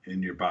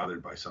and you're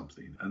bothered by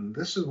something. And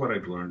this is what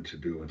I've learned to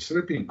do. Instead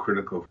of being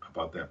critical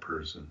about that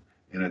person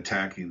and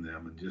attacking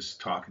them and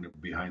just talking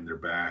behind their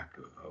back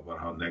about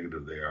how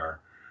negative they are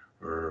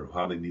or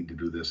how they need to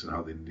do this and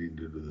how they need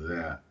to do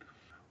that,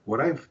 what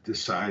I've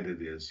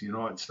decided is,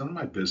 it's none of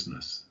my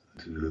business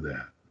to do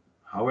that.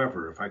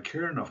 However, if I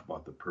care enough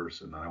about the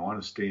person and I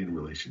want to stay in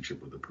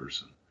relationship with the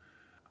person,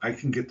 I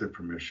can get their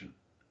permission.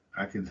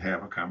 I can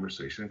have a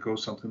conversation. It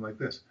goes something like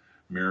this.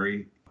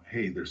 Mary,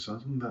 hey, there's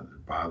something that's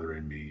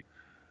bothering me.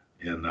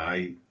 And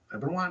I've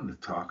been wanting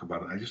to talk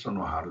about it. I just don't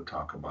know how to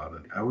talk about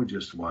it. I would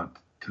just want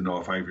to know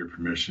if I have your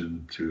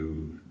permission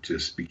to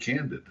just be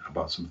candid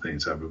about some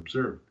things I've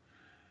observed.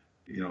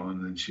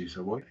 And then she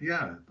said, well,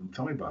 yeah,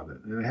 tell me about it.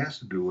 And it has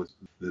to do with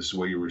this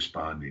way you're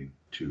responding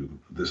to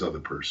this other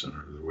person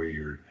or the way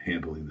you're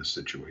handling the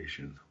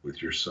situation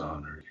with your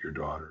son or your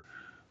daughter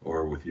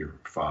or with your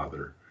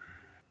father.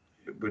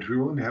 But if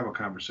you're willing to have a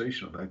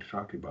conversation, I'd like to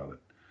talk to you about it.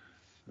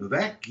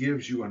 That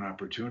gives you an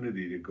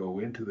opportunity to go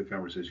into the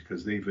conversation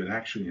because they've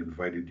actually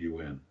invited you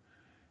in.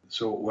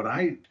 So what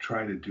I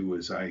try to do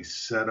is I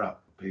set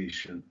up a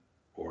patient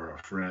or a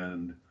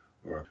friend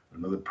or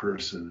another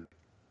person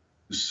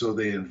so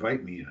they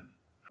invite me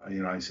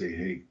in. I say,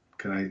 hey,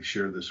 can I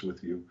share this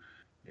with you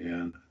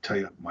and tell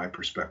you my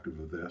perspective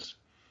of this?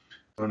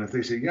 And if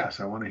they say, yes,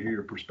 I want to hear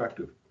your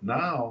perspective.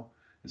 Now,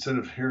 instead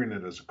of hearing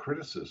it as a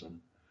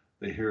criticism,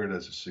 they hear it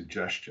as a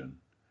suggestion.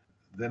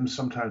 Then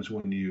sometimes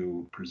when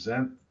you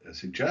present a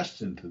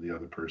suggestion to the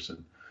other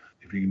person,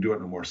 if you can do it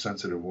in a more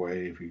sensitive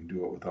way, if you can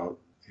do it without,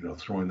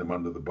 throwing them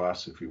under the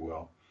bus, if you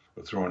will,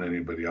 or throwing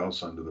anybody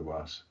else under the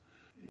bus,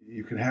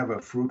 you can have a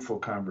fruitful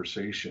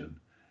conversation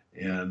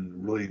and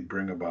really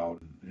bring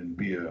about and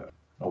be a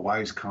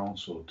wise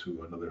counsel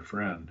to another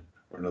friend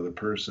or another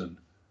person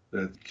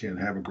that can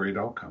have a great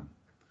outcome.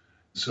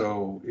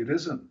 So it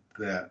isn't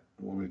that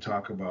when we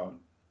talk about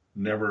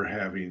never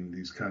having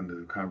these kind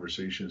of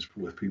conversations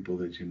with people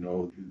that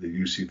that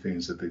you see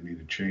things that they need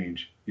to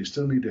change. You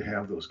still need to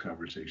have those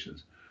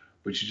conversations,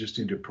 but you just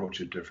need to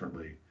approach it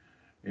differently.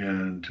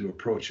 And to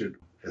approach it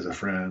as a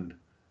friend,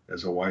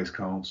 as a wise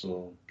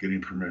counsel,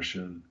 getting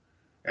permission,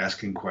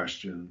 asking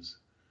questions,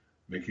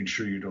 making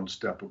sure you don't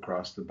step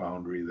across the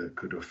boundary that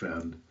could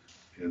offend.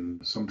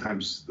 And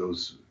sometimes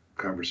those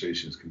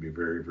conversations can be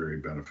very, very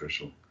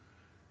beneficial.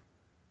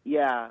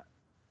 Yeah,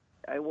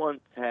 I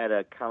once had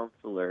a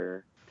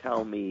counselor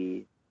tell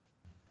me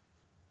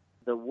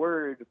the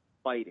word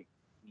fighting,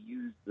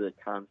 use the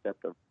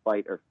concept of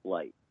fight or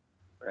flight,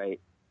 right?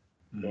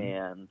 Mm-hmm.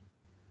 And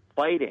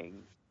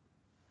fighting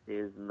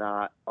is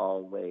not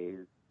always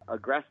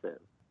aggressive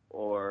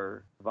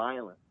or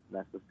violent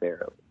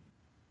necessarily.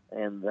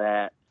 And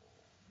that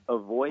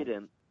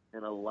avoidance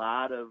in a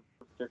lot of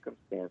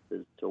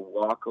circumstances, to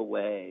walk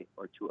away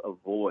or to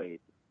avoid,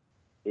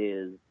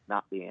 is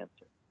not the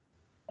answer.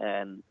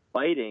 And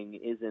fighting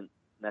isn't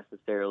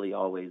necessarily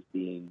always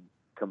being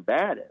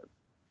combative,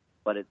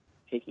 but it's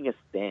taking a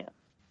stand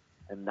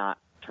and not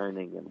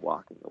turning and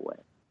walking away.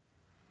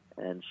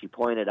 And she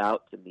pointed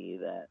out to me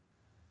that,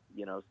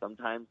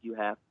 sometimes you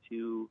have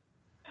to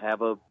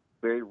have a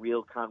very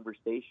real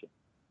conversation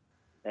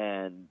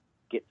and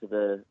get to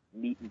the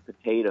meat and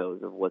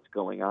potatoes of what's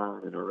going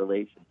on in a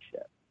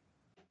relationship.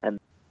 And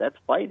that's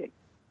fighting.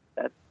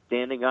 That's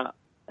standing up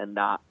and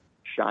not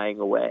shying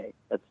away.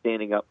 That's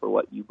standing up for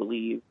what you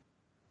believe.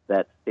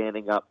 That's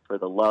standing up for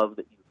the love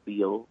that you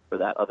feel for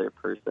that other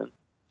person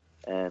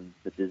and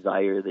the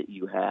desire that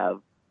you have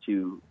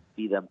to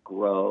see them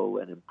grow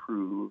and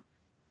improve.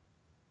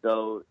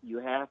 So you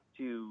have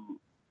to,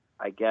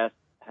 I guess,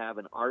 have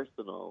an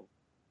arsenal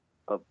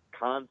of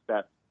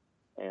concepts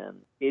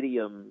and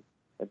idioms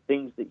and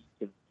things that you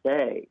can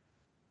say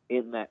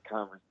in that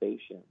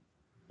conversation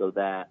so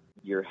that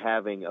you're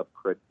having a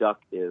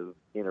productive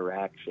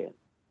interaction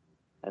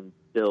and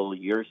still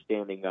you're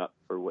standing up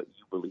for what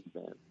you believe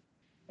in.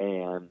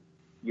 And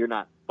you're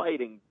not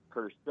fighting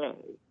per se,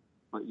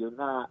 but you're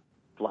not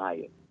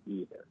flying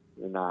either.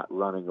 You're not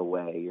running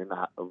away. You're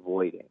not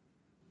avoiding.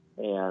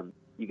 And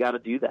you got to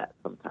do that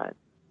sometimes.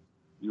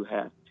 You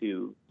have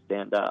to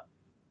stand up.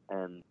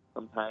 And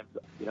sometimes,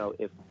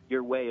 if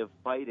your way of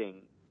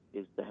fighting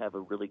is to have a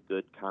really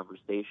good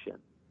conversation,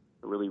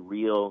 a really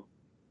real,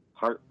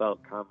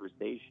 heartfelt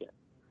conversation,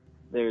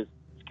 there's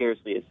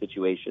scarcely a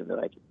situation that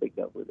I can think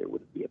of where there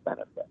wouldn't be a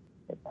benefit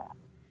in that.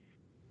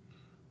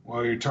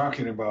 Well, you're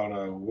talking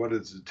about what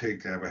does it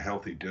take to have a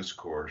healthy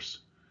discourse.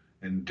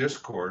 And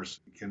discourse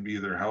can be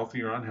either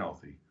healthy or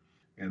unhealthy.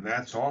 And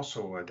that's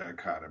also a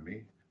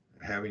dichotomy.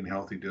 Having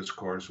healthy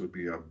discourse would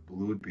be a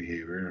blue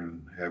behavior,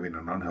 and having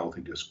an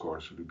unhealthy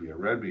discourse would be a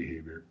red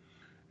behavior.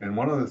 And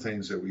one of the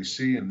things that we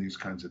see in these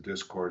kinds of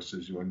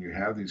discourses, when you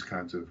have these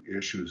kinds of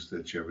issues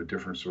that you have a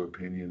difference of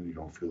opinion, you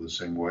don't feel the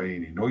same way,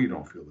 and you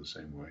don't feel the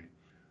same way,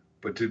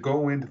 But to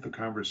go into the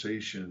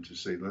conversation to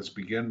say, let's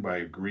begin by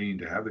agreeing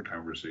to have the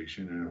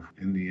conversation, and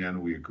if in the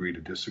end we agree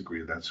to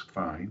disagree, that's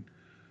fine.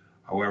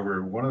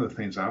 However, one of the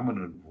things I'm going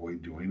to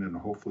avoid doing, and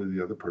hopefully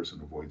the other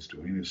person avoids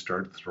doing, is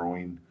start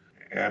throwing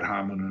ad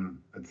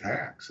hominem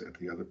attacks at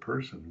the other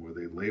person where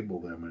they label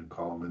them and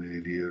call them an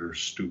idiot or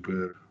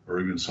stupid or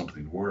even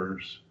something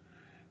worse.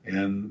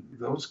 And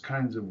those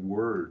kinds of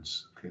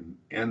words can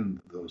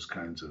end those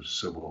kinds of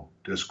civil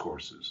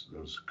discourses,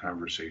 those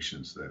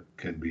conversations that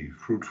can be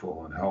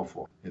fruitful and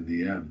helpful in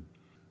the end.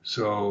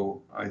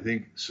 So I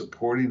think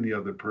supporting the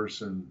other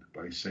person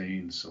by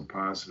saying some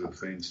positive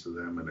things to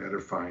them and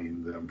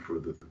edifying them for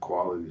the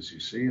qualities you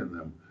see in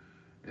them,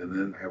 and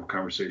then have a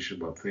conversation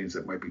about things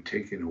that might be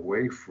taken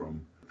away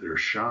from their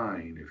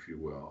shine, if you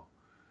will.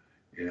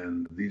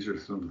 And these are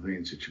some of the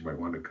things that you might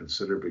want to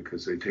consider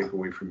because they take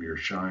away from your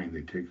shine,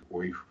 they take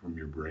away from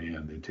your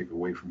brand, they take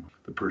away from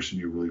the person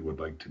you really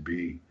would like to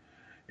be.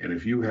 And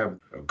if you have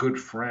a good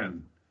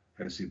friend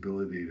has the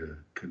ability to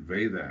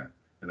convey that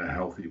in a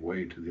healthy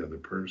way to the other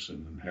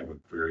person and have a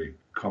very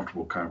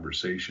comfortable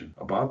conversation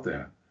about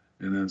that.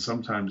 And then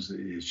sometimes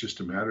it's just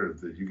a matter of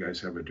that you guys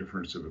have a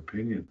difference of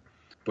opinion,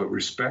 but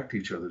respect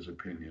each other's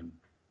opinion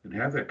and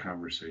have that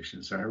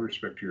conversation. So I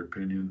respect your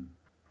opinion.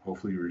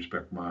 Hopefully you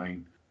respect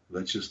mine.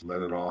 Let's just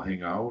let it all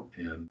hang out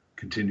and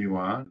continue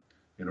on.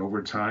 And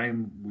over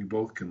time, we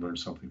both can learn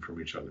something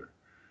from each other.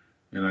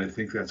 And I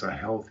think that's a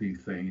healthy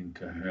thing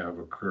to have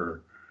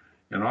occur.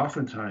 And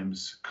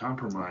oftentimes,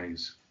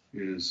 compromise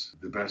is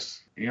the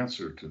best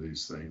answer to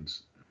these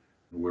things,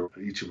 where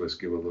each of us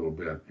give a little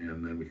bit,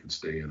 and then we can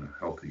stay in a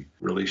healthy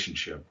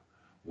relationship,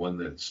 one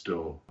that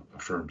still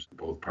affirms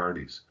both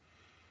parties.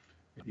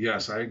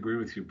 Yes, I agree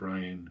with you,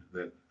 Brian,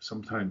 that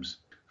sometimes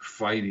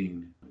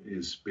fighting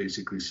is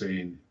basically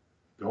saying,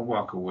 don't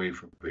walk away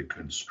from a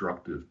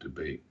constructive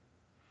debate.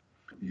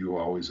 You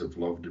always have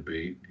loved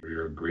debate.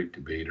 You're a great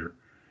debater.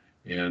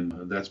 And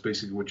that's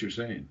basically what you're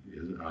saying.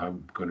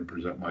 I'm going to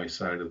present my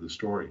side of the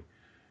story,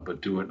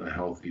 but do it in a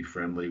healthy,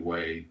 friendly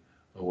way,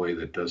 a way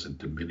that doesn't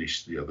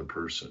diminish the other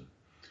person.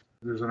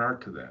 There's an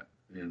art to that,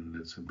 and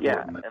it's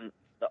important. Yeah, and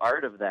the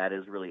art of that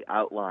is really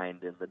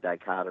outlined in the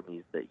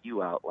dichotomies that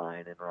you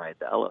outline in Ride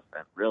the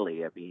Elephant,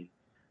 really. I mean,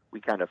 we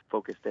kind of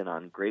focused in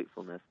on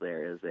gratefulness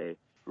there as a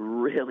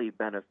really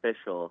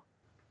beneficial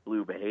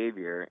blue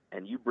behavior,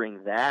 and you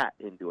bring that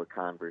into a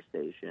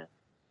conversation,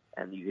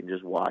 and you can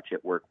just watch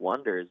it work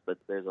wonders. But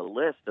there's a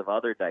list of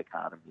other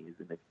dichotomies,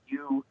 and if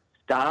you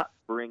stop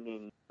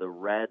bringing the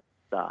red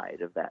side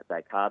of that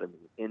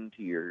dichotomy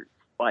into your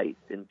fight,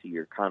 into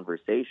your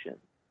conversation,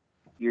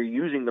 you're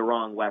using the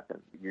wrong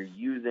weapon. You're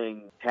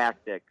using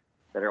tactics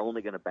that are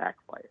only going to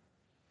backfire.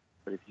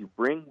 But if you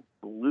bring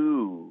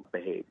blue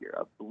behavior,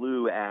 a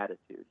blue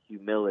attitude,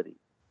 humility,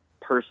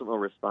 personal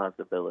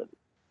responsibility,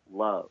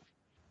 love,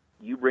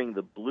 you bring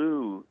the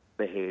blue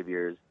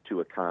behaviors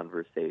to a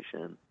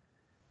conversation,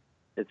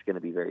 it's going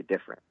to be very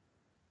different.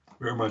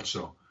 Very much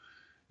so.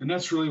 And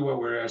that's really what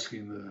we're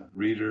asking the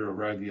reader of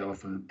Ride the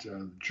Elephant,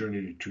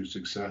 Journey to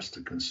Success,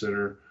 to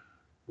consider.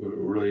 We're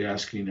really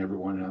asking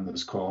everyone on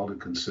this call to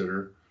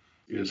consider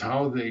is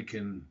how they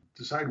can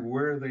decide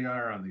where they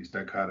are on these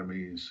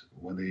dichotomies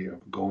when they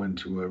go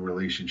into a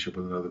relationship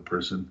with another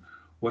person.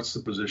 What's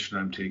the position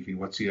I'm taking?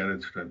 What's the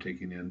attitude I'm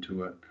taking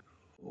into it?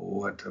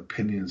 What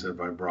opinions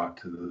have I brought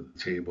to the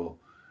table?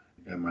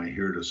 Am I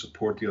here to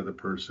support the other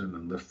person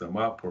and lift them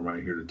up, or am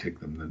I here to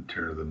take them and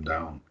tear them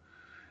down?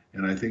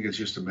 And I think it's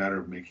just a matter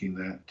of making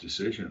that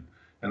decision.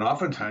 And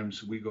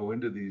oftentimes we go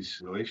into these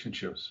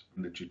relationships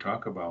that you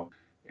talk about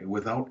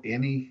without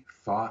any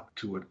thought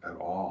to it at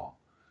all.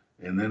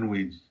 And then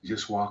we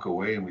just walk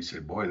away and we say,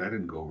 boy, that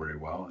didn't go very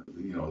well.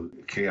 You know,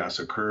 chaos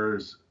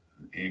occurs,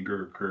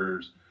 anger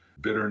occurs,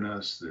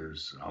 bitterness.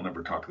 I'll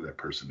never talk to that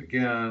person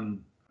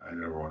again. I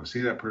never want to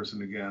see that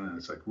person again. And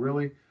it's like,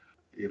 really?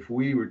 If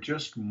we were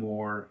just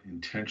more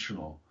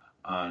intentional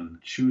on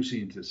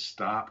choosing to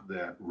stop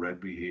that red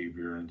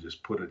behavior and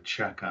just put a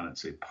check on it,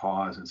 say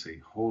pause and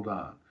say, hold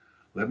on,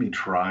 let me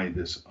try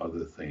this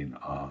other thing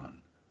on.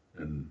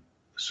 And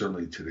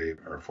certainly today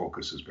our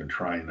focus has been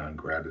trying on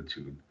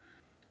gratitude,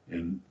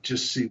 and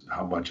just see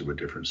how much of a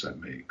difference that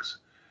makes.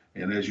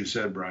 And as you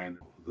said, Brian,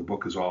 the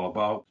book is all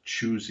about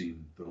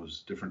choosing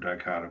those different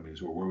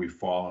dichotomies, or where we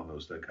fall on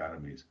those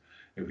dichotomies.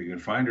 If we can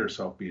find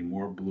ourselves being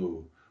more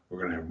blue, we're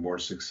going to have more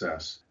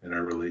success in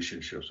our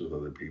relationships with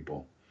other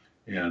people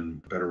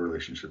and better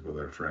relationship with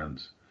our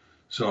friends.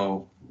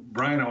 So,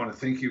 Brian, I want to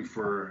thank you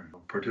for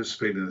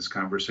participating in this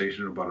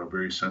conversation about a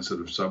very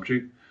sensitive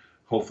subject.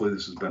 Hopefully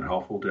this has been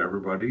helpful to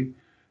everybody. Do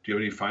you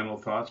have any final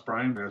thoughts,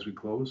 Brian, as we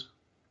close?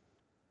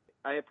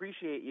 I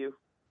appreciate you.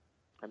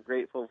 I'm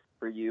grateful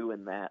for you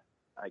in that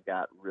I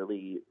got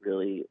really,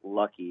 really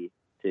lucky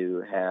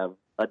to have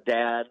a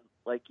dad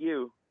like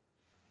you.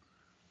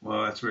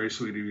 Well, that's very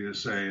sweet of you to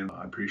say, and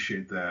I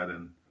appreciate that.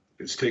 And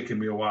it's taken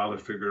me a while to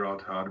figure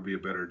out how to be a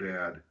better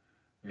dad.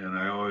 And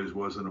I always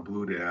wasn't a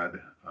blue dad.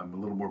 I'm a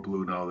little more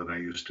blue now than I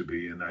used to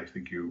be, and I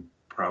think you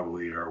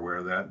probably are aware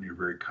of that, and you're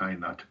very kind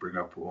not to bring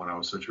up when I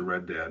was such a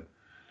red dad.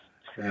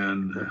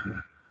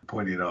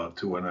 pointing out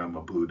to when I'm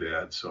a blue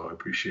dad. So I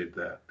appreciate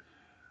that.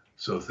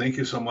 So thank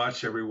you so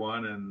much,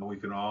 everyone, and we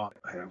can all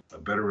have a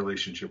better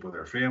relationship with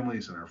our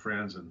families and our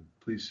friends. And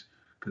please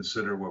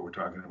consider what we're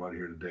talking about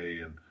here today.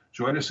 And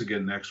join us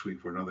again next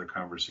week for another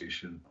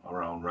conversation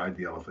around Ride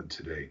the Elephant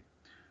Today.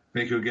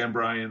 Thank you again,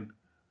 Brian,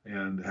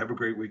 and have a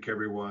great week,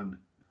 everyone.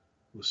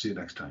 We'll see you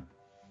next time.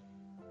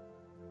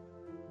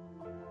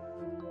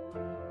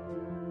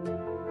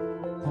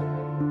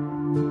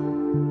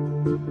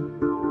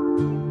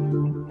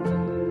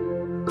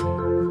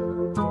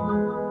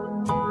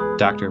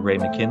 Dr. Ray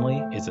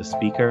McKinley is a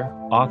speaker,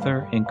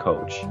 author, and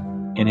coach.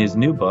 In his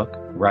new book,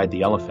 Ride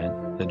the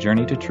Elephant, The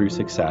Journey to True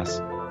Success,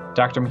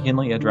 Dr.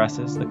 McKinley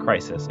addresses the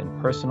crisis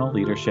in personal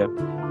leadership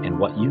and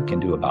what you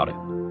can do about it.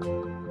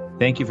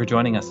 Thank you for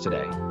joining us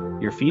today.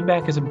 Your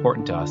feedback is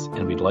important to us,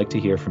 and we'd like to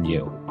hear from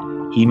you.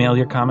 Email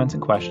your comments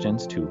and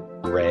questions to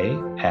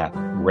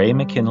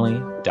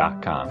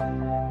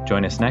ray@raymckinley.com.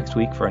 Join us next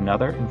week for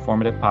another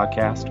informative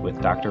podcast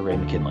with Dr. Ray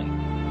McKinley.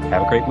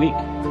 Have a great week.